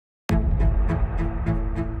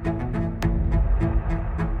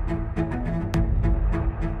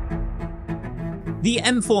The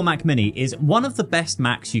M4 Mac Mini is one of the best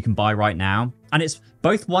Macs you can buy right now, and it's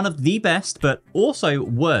both one of the best but also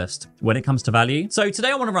worst when it comes to value. So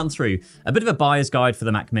today I want to run through a bit of a buyer's guide for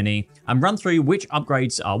the Mac Mini and run through which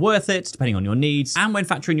upgrades are worth it depending on your needs, and when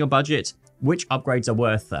factoring your budget, which upgrades are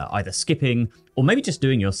worth either skipping or maybe just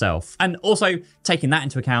doing yourself. And also taking that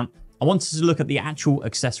into account, I wanted to look at the actual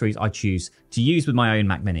accessories I choose to use with my own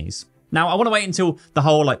Mac Minis. Now, I want to wait until the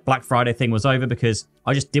whole Black Friday thing was over because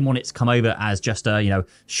I just didn't want it to come over as just a,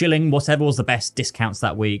 shilling whatever was the best discounts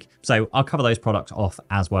that week. So I'll cover those products off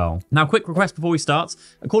as well. Now, quick request before we start.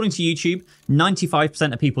 According to YouTube,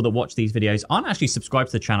 95% of people that watch these videos aren't actually subscribed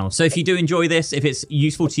to the channel. So if you do enjoy this, if it's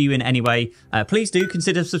useful to you in any way, please do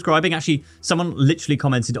consider subscribing. Actually, someone literally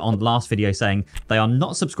commented on the last video saying they are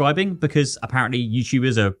not subscribing because apparently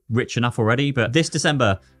YouTubers are rich enough already. But this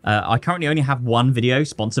December, I currently only have one video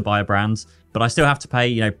sponsored by a brand, but I still have to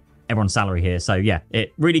pay, everyone's salary here. So yeah,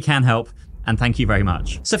 it really can help. And thank you very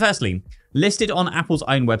much. So firstly, listed on Apple's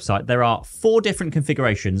own website, there are 4 different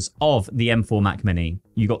configurations of the M4 Mac Mini.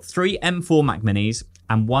 You've got 3 M4 Mac Minis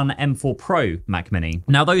and 1 M4 Pro Mac Mini.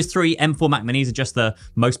 Now, those 3 M4 Mac Minis are just the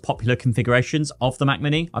most popular configurations of the Mac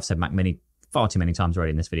Mini. I've said Mac Mini far too many times already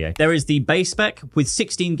in this video. There is the base spec with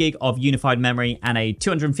 16 gig of unified memory and a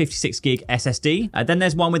 256 gig SSD. Then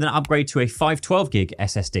there's one with an upgrade to a 512 gig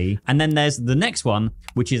SSD. And then there's the next one,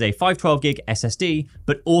 which is a 512 gig SSD,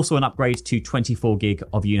 but also an upgrade to 24 gig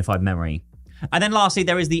of unified memory. And then lastly,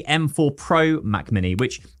 there is the M4 Pro Mac Mini,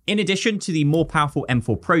 which in addition to the more powerful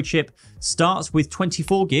M4 Pro chip, starts with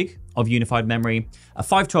 24 gig of unified memory, a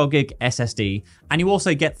 512 gig SSD, and you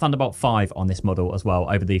also get Thunderbolt 5 on this model as well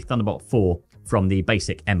over the Thunderbolt 4 from the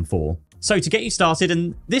basic M4. So to get you started,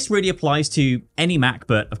 and this really applies to any Mac,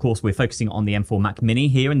 but of course we're focusing on the M4 Mac Mini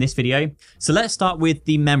here in this video. So let's start with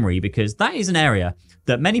the memory, because that is an area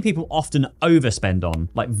that many people often overspend on,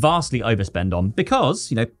 vastly overspend on,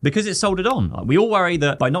 because it's soldered on. We all worry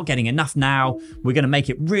that by not getting enough now, we're going to make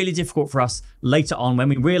it really difficult for us later on when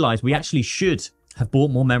we realize we actually should have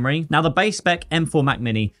bought more memory. Now, the base spec M4 Mac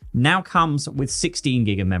Mini now comes with 16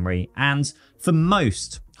 gig of memory, and for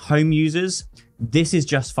most home users, this is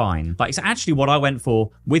just fine. It's actually what I went for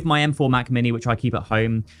with my M4 Mac Mini, which I keep at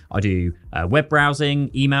home. I do web browsing,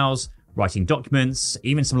 emails, writing documents,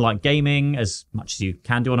 even some light gaming, as much as you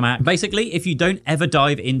can do on a Mac. Basically, if you don't ever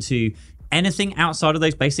dive into anything outside of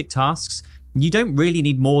those basic tasks, you don't really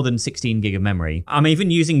need more than 16 gig of memory. I'm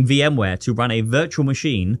even using VMware to run a virtual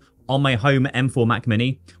machine on my home M4 Mac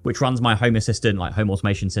Mini, which runs my home assistant, home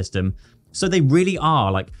automation system. So they really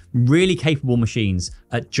are really capable machines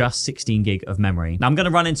at just 16 gig of memory. Now I'm going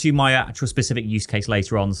to run into my actual specific use case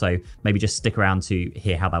later on, so maybe just stick around to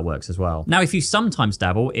hear how that works as well. Now, if you sometimes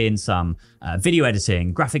dabble in some video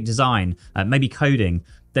editing, graphic design, maybe coding,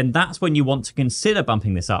 then that's when you want to consider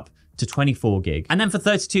bumping this up to 24 gig. And then for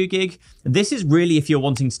 32 gig, this is really if you're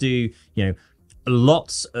wanting to do,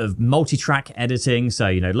 lots of multi-track editing, so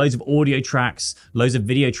loads of audio tracks, loads of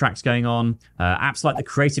video tracks going on, apps like the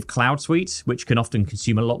Creative Cloud Suite, which can often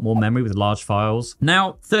consume a lot more memory with large files.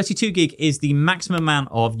 Now, 32 gig is the maximum amount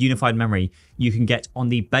of unified memory you can get on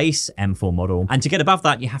the base M4 model, and to get above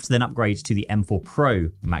that, you have to then upgrade to the M4 Pro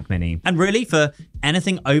Mac Mini. And really, for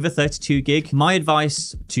anything over 32 gig, my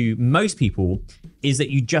advice to most people is that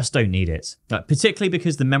you just don't need it, particularly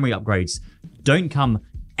because the memory upgrades don't come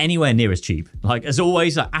anywhere near as cheap. As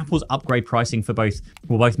always, Apple's upgrade pricing for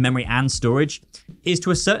both memory and storage is to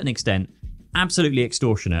a certain extent absolutely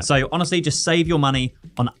extortionate. So honestly, just save your money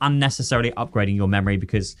on unnecessarily upgrading your memory,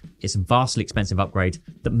 because it's a vastly expensive upgrade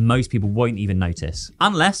that most people won't even notice.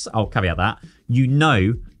 Unless, I'll caveat that, you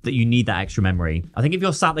know that you need that extra memory. I think if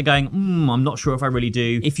you're sat there going, I'm not sure if I really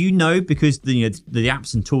do. If you know because the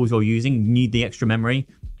apps and tools you're using need the extra memory,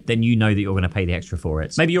 then you know that you're going to pay the extra for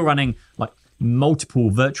it. Maybe you're running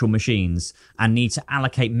multiple virtual machines and need to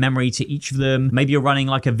allocate memory to each of them. Maybe you're running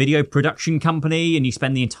a video production company and you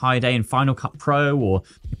spend the entire day in Final Cut Pro or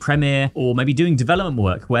Premiere, or maybe doing development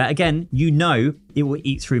work where, again, it will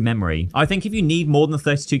eat through memory. I think if you need more than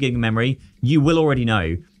 32 gig of memory, you will already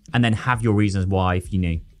know, and then have your reasons why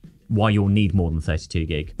why you'll need more than 32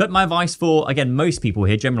 gig. But my advice for, again, most people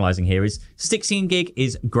here, generalizing here, is 16 gig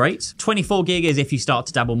is great. 24 gig is if you start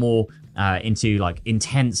to dabble more into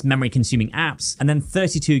intense memory consuming apps, and then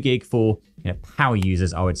 32 gig for power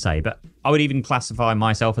users, I would say. But I would even classify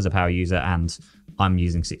myself as a power user, and I'm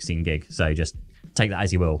using 16 gig. So just take that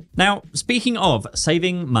as you will. Now, speaking of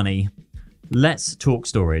saving money, let's talk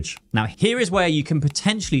storage. Now, here is where you can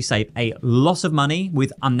potentially save a lot of money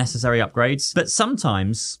with unnecessary upgrades, but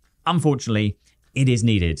sometimes, unfortunately, it is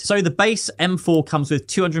needed. So the base M4 comes with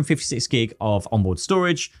 256 gig of onboard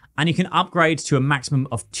storage, and you can upgrade to a maximum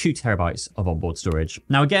of 2 terabytes of onboard storage.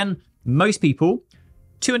 Now again, most people,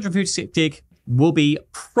 256 gig will be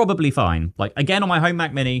probably fine. Like again, on my home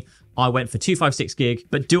Mac Mini, I went for 256 gig,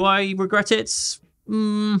 but do I regret it?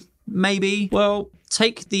 Maybe. Well,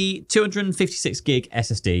 take the 256 gig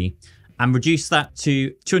SSD and reduce that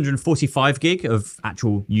to 245 gig of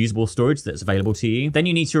actual usable storage that's available to you. Then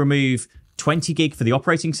you need to remove 20 gig for the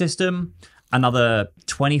operating system, another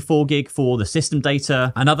 24 gig for the system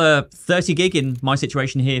data, another 30 gig in my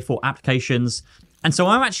situation here for applications. And so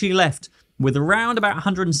I'm actually left with around about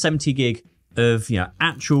 170 gig of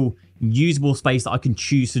actual usable space that I can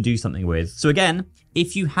choose to do something with. So again,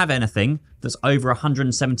 if you have anything that's over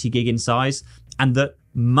 170 gig in size and that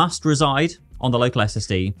must reside on the local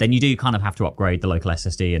SSD, then you do kind of have to upgrade the local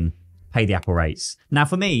SSD and pay the Apple rates. Now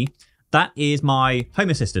for me, that is my Home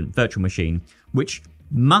Assistant virtual machine, which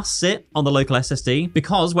must sit on the local SSD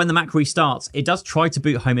because when the Mac restarts, it does try to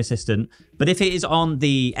boot Home Assistant, but if it is on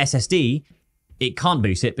the SSD, it can't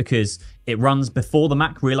boot it because it runs before the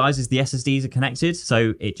Mac realizes the SSDs are connected,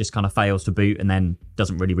 so it just kind of fails to boot and then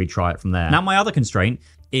doesn't really retry it from there. Now, my other constraint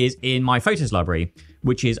is in my Photos library,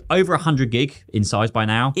 which is over 100 gig in size by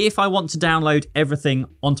now, if I want to download everything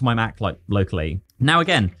onto my Mac like locally. Now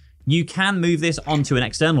again, you can move this onto an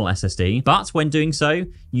external SSD, but when doing so,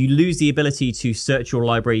 you lose the ability to search your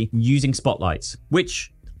library using Spotlight,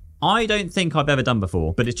 which I don't think I've ever done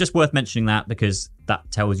before, but it's just worth mentioning that because that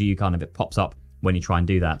tells you kind of it pops up when you try and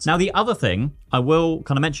do that. Now, the other thing I will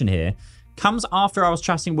kind of mention here comes after I was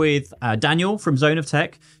chatting with Daniel from Zone of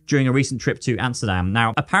Tech during a recent trip to Amsterdam.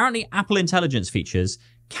 Now, apparently Apple Intelligence features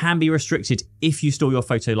can be restricted if you store your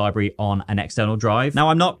photo library on an external drive. Now,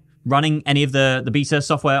 I'm not running any of the beta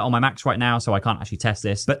software on my Macs right now, so I can't actually test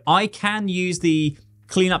this, but I can use the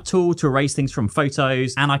cleanup tool to erase things from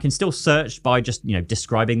photos, and I can still search by just,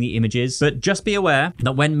 describing the images. But just be aware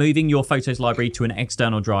that when moving your Photos library to an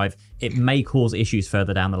external drive, it may cause issues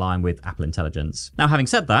further down the line with Apple Intelligence. Now, having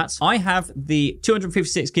said that, I have the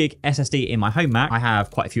 256 gig SSD in my home Mac. I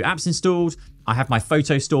have quite a few apps installed. I have my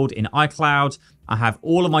photos stored in iCloud. I have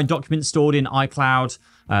all of my documents stored in iCloud.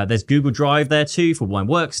 There's Google Drive there too for my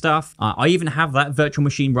work stuff. I even have that virtual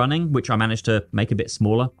machine running, which I managed to make a bit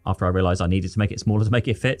smaller after I realized I needed to make it smaller to make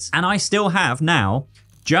it fit. And I still have now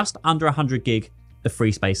just under 100 gig of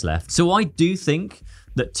free space left. So I do think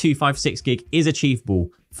that 256 gig is achievable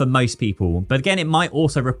for most people. But again, it might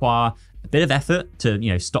also require a bit of effort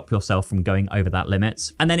to, stop yourself from going over that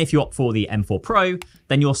limit. And then if you opt for the M4 Pro,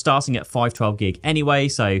 then you're starting at 512 gig anyway.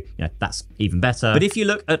 So, that's even better. But if you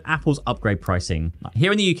look at Apple's upgrade pricing, like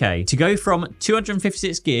here in the UK, to go from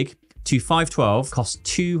 256 gig to 512 costs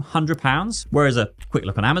 £200, whereas a quick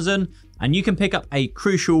look on Amazon, and you can pick up a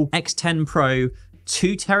Crucial X10 Pro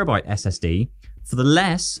 2 terabyte SSD for the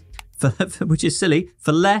less, which is silly,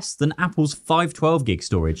 for less than Apple's 512 gig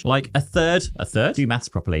storage. Like a third, do maths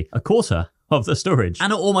properly, a quarter of the storage.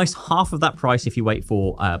 And at almost half of that price if you wait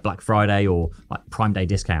for Black Friday or like Prime Day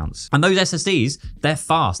discounts. And those SSDs, they're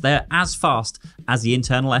fast. They're as fast as the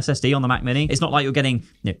internal SSD on the Mac Mini. It's not like you're getting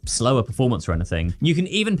slower performance or anything. You can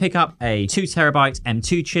even pick up a 2 terabyte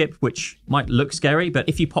M2 chip, which might look scary, but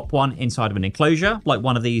if you pop one inside of an enclosure, like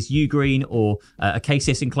one of these Ugreen or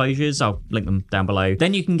Acasis enclosures, I'll link them down below,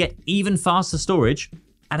 then you can get even faster storage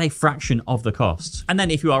at a fraction of the cost. And then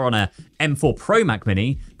if you are on a M4 Pro Mac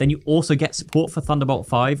Mini, then you also get support for Thunderbolt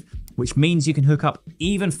 5, which means you can hook up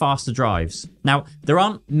even faster drives. Now, there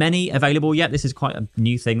aren't many available yet. This is quite a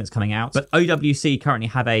new thing that's coming out, but OWC currently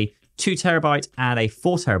have a 2 terabyte and a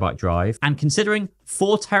 4 terabyte drive. And considering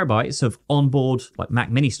 4 terabytes of onboard like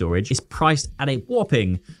Mac Mini storage is priced at a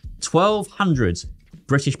whopping 1,200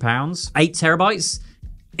 British pounds, 8 terabytes,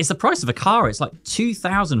 it's the price of a car. It's like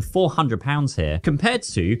 £2,400 here compared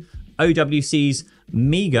to OWC's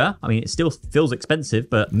meager, I mean, it still feels expensive,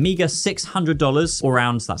 but meager $600 or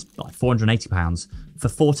around, that's like £480 for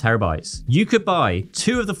 4 terabytes. You could buy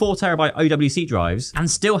 2 of the 4 terabyte OWC drives and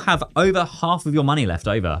still have over half of your money left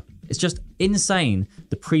over. It's just insane,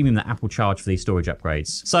 the premium that Apple charge for these storage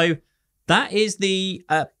upgrades. So that is the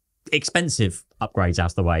expensive upgrades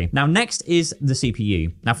out of the way. Now, next is the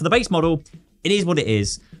CPU. Now, for the base model, it is what it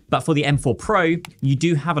is, but for the M4 Pro, you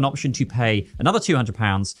do have an option to pay another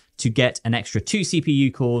 £200 to get an extra 2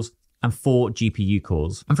 CPU cores and 4 GPU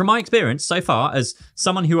cores. And from my experience so far, as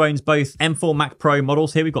someone who owns both M4 Mac Pro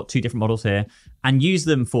models here, we've got 2 different models here, and use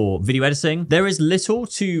them for video editing, there is little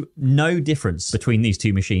to no difference between these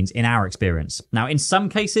 2 machines in our experience. Now, in some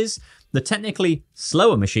cases, the technically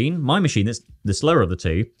slower machine, my machine that's the slower of the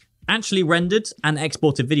 2, actually rendered and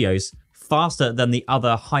exported videos faster than the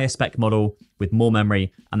other higher spec model with more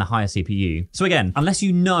memory and the higher CPU. So again, unless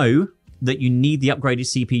you know that you need the upgraded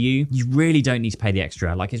CPU, you really don't need to pay the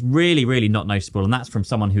extra. Like, it's really, really not noticeable. And that's from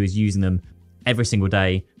someone who is using them every single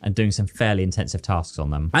day and doing some fairly intensive tasks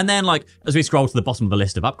on them. And then, like, as we scroll to the bottom of the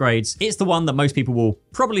list of upgrades, it's the one that most people will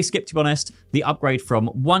probably skip, to be honest, the upgrade from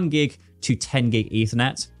 1 gig to 10 gig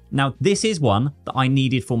Ethernet. Now, this is one that I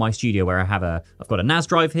needed for my studio, where I've got a NAS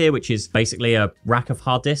drive here, which is basically a rack of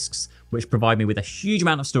hard disks, which provide me with a huge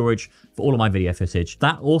amount of storage for all of my video footage.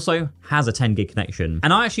 That also has a 10 gig connection.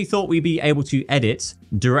 And I actually thought we'd be able to edit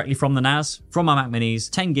directly from the NAS, from my Mac Minis,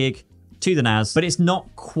 10 gig to the NAS, but it's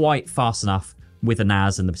not quite fast enough with the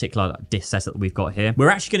NAS and the particular disk setup that we've got here. We're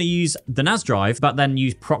actually going to use the NAS drive, but then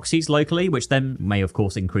use proxies locally, which then may, of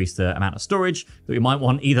course, increase the amount of storage that we might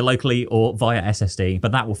want either locally or via SSD,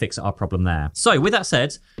 but that will fix our problem there. So with that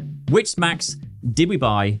said, which Macs did we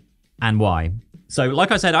buy and why? So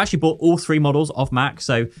like I said, I actually bought all 3 models of Mac.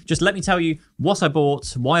 So just let me tell you what I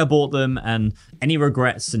bought, why I bought them, and any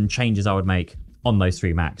regrets and changes I would make on those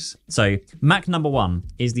 3 Macs. So Mac number 1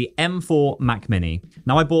 is the M4 Mac Mini.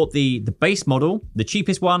 Now I bought the base model, the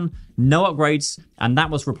cheapest one, no upgrades, and that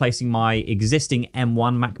was replacing my existing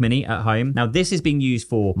M1 Mac Mini at home. Now this is being used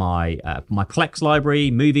for my Plex library,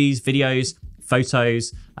 movies, videos,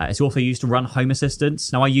 photos. It's also used to run Home Assistant.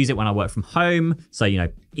 Now I use it when I work from home. So, you know,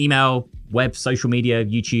 email, web, social media,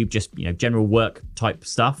 YouTube, just, you know, general work type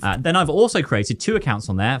stuff. Then I've also created 2 accounts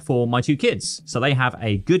on there for my 2 kids. So they have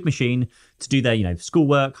a good machine to do their, you know,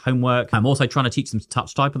 schoolwork, homework. I'm also trying to teach them to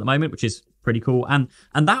touch type at the moment, which is pretty cool. And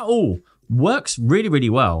that all works really, really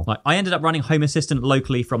well. Like, I ended up running Home Assistant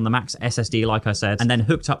locally from the Mac's SSD, like I said, and then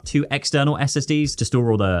hooked up 2 external SSDs to store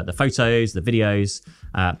all the photos, the videos,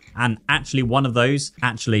 and actually one of those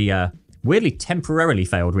actually weirdly temporarily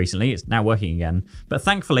failed recently. It's now working again. But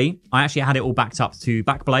thankfully, I actually had it all backed up to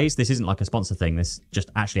Backblaze. This isn't like a sponsor thing. This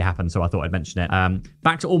just actually happened, so I thought I'd mention it.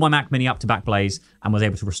 Backed all my Mac Mini up to Backblaze and was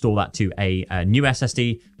able to restore that to a new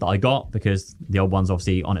SSD that I got, because the old one's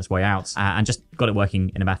obviously on its way out, and just got it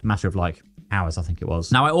working in a matter of like hours, I think it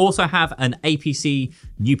was. Now I also have an APC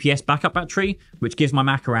UPS backup battery, which gives my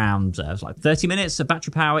Mac around like 30 minutes of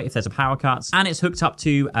battery power if there's a power cut, and it's hooked up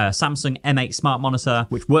to a Samsung M8 smart monitor,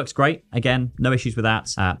 which works great. Again, no issues with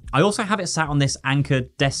that. I also have it sat on this Anker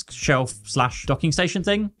desk shelf / docking station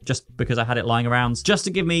thing, just because I had it lying around, just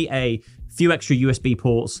to give me a few extra USB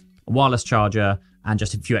ports, a wireless charger, and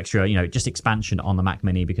just a few extra, you know, just expansion on the Mac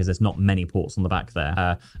Mini, because there's not many ports on the back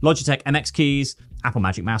there. Logitech MX keys, Apple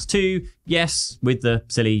Magic Mouse 2, yes, with the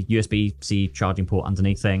silly USB-C charging port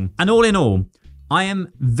underneath thing. And all in all, I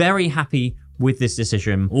am very happy with this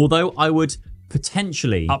decision, although I would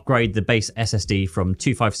potentially upgrade the base SSD from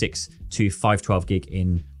 256 to 512 gig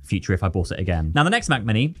in future if I bought it again. Now, the next Mac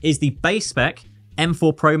Mini is the base spec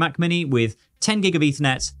M4 Pro Mac Mini with 10 gig of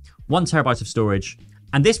Ethernet, 1 terabyte of storage.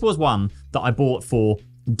 And this was one that I bought for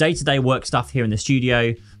day-to-day work stuff here in the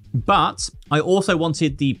studio, but I also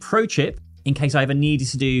wanted the Pro chip in case I ever needed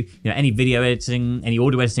to do, you know, any video editing, any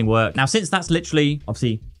audio editing work. Now, since that's literally,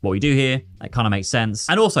 obviously, what we do here, that kind of makes sense.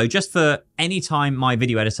 And also, just for any time my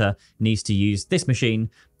video editor needs to use this machine,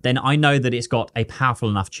 then I know that it's got a powerful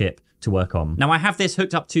enough chip to work on. Now, I have this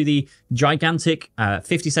hooked up to the gigantic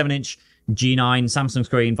 57-inch G9 Samsung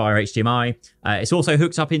screen via HDMI. It's also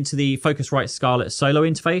hooked up into the Focusrite Scarlett Solo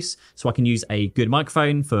interface, so I can use a good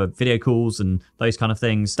microphone for video calls and those kind of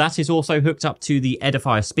things. That is also hooked up to the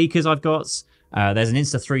Edifier speakers I've got. There's an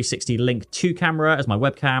Insta360 Link 2 camera as my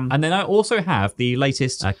webcam. And then I also have the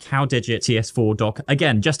latest CowDigit TS4 dock,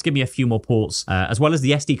 again, just to give me a few more ports, as well as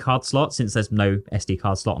the SD card slot, since there's no SD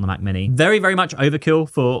card slot on the Mac Mini. Very, very much overkill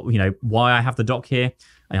for, you know, why I have the dock here.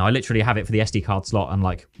 I literally have it for the SD card slot and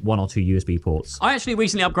like 1 or 2 USB ports. I actually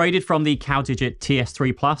recently upgraded from the CowDigit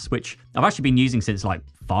TS3 Plus, which I've actually been using since like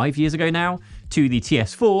 5 years ago now, to the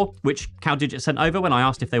TS4, which CowDigit sent over when I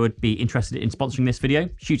asked if they would be interested in sponsoring this video.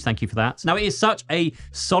 Huge thank you for that. Now, it is such a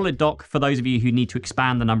solid dock for those of you who need to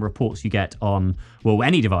expand the number of ports you get on, well,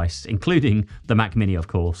 any device, including the Mac Mini, of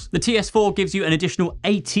course. The TS4 gives you an additional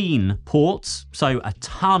 18 ports, so a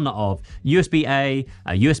ton of USB-A,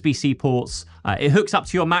 USB-C ports. It hooks up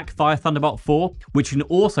to your Mac via Thunderbolt 4, which can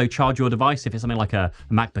also charge your device if it's something like a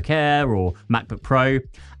MacBook Air or MacBook Pro,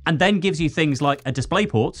 and then gives you things like a display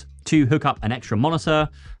port to hook up an extra monitor,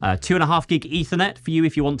 2.5 gig Ethernet for you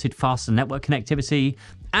if you wanted faster network connectivity,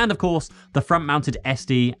 and of course, the front-mounted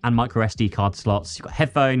SD and micro SD card slots. You've got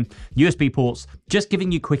headphone, USB ports, just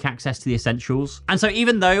giving you quick access to the essentials. And so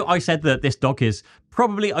even though I said that this dock is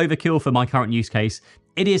probably overkill for my current use case,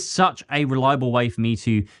 It is such a reliable way for me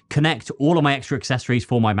to connect all of my extra accessories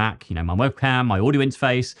for my Mac, you know, my webcam, my audio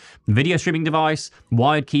interface, video streaming device,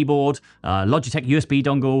 wired keyboard, Logitech USB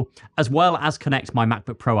dongle, as well as connect my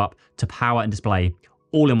MacBook Pro up to power and display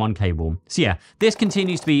all in one cable. So yeah, this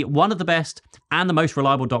continues to be one of the best and the most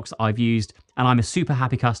reliable docks I've used, and I'm a super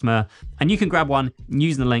happy customer, and you can grab one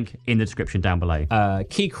using the link in the description down below.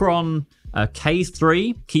 Keychron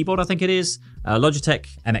K3 keyboard, I think it is, Logitech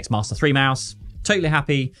MX Master 3 mouse. Totally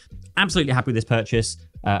happy, absolutely happy with this purchase.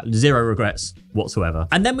 Zero regrets whatsoever.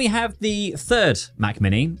 And then we have the third Mac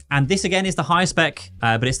Mini, and this again is the higher spec,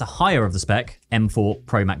 but it's the higher of the spec M4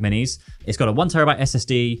 Pro Mac Minis. It's got a 1TB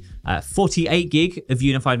SSD, 48 gig of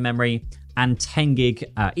unified memory, and 10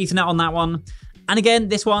 gig Ethernet on that one. And again,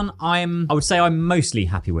 this one I would say I'm mostly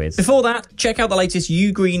happy with. Before that, check out the latest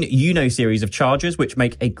Ugreen Uno series of chargers, which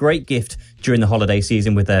make a great gift during the holiday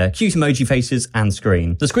season with their cute emoji faces and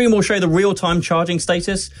screen. The screen will show the real-time charging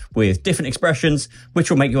status with different expressions, which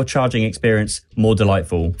will make your charging experience more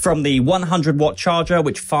delightful. From the 100-watt charger,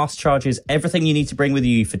 which fast charges everything you need to bring with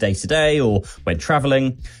you for day-to-day or when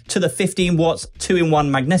traveling, to the 15-watt 2-in-1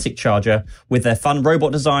 magnetic charger with their fun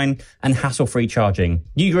robot design and hassle-free charging.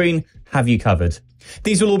 Ugreen have you covered.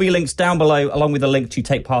 These will all be linked down below, along with a link to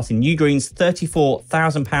take part in Ugreen's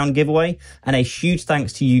 £34,000 giveaway, and a huge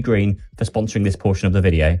thanks to Ugreen for sponsoring this portion of the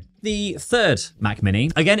video. The third Mac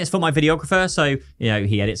Mini, again, it's for my videographer, so, you know,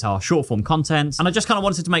 he edits our short form content, and I just kind of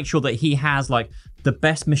wanted to make sure that he has, like, the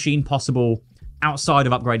best machine possible outside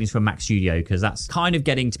of upgrading to a Mac Studio, because that's kind of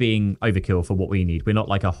getting to being overkill for what we need. We're not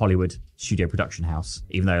like a Hollywood studio production house,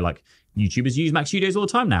 even though, like, YouTubers use Mac Studios all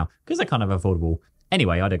the time now, because they're kind of affordable.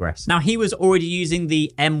 Anyway, I digress. Now, he was already using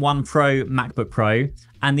the M1 Pro MacBook Pro,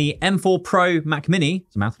 and the M4 Pro Mac Mini,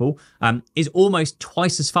 it's a mouthful, is almost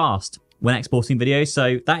twice as fast when exporting videos,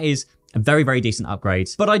 so that is a very, very decent upgrade.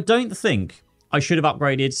 But I don't think I should have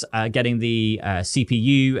upgraded getting the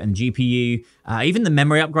CPU and GPU, even the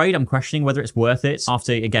memory upgrade. I'm questioning whether it's worth it.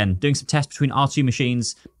 After, again, doing some tests between our two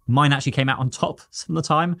machines, mine actually came out on top some of the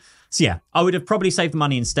time. So yeah, I would have probably saved the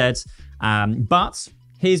money instead, but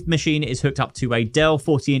his machine is hooked up to a Dell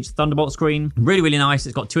 40-inch Thunderbolt screen. Really, really nice.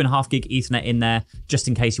 It's got 2.5 gig Ethernet in there, just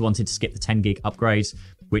in case you wanted to skip the 10 gig upgrade,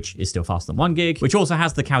 which is still faster than 1 gig, which also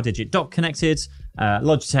has the CalDigit dock connected,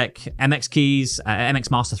 Logitech MX keys,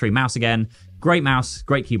 MX Master 3 mouse again. Great mouse,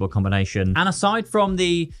 great keyboard combination. And aside from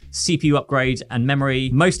the CPU upgrade and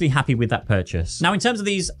memory, mostly happy with that purchase. Now, in terms of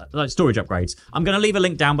these storage upgrades, I'm going to leave a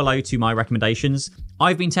link down below to my recommendations.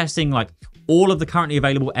 I've been testing like all of the currently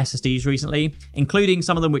available SSDs recently, including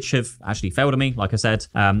some of them which have actually failed on me, like I said.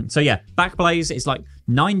 So yeah, Backblaze is like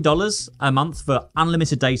 $9 a month for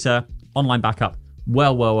unlimited data, online backup.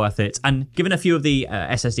 Well worth it. And given a few of the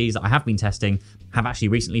SSDs that I have been testing have actually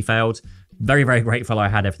recently failed, very, very grateful I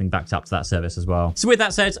had everything backed up to that service as well. So with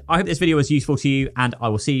that said, I hope this video was useful to you, and I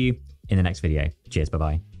will see you in the next video. Cheers,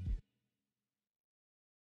 bye-bye.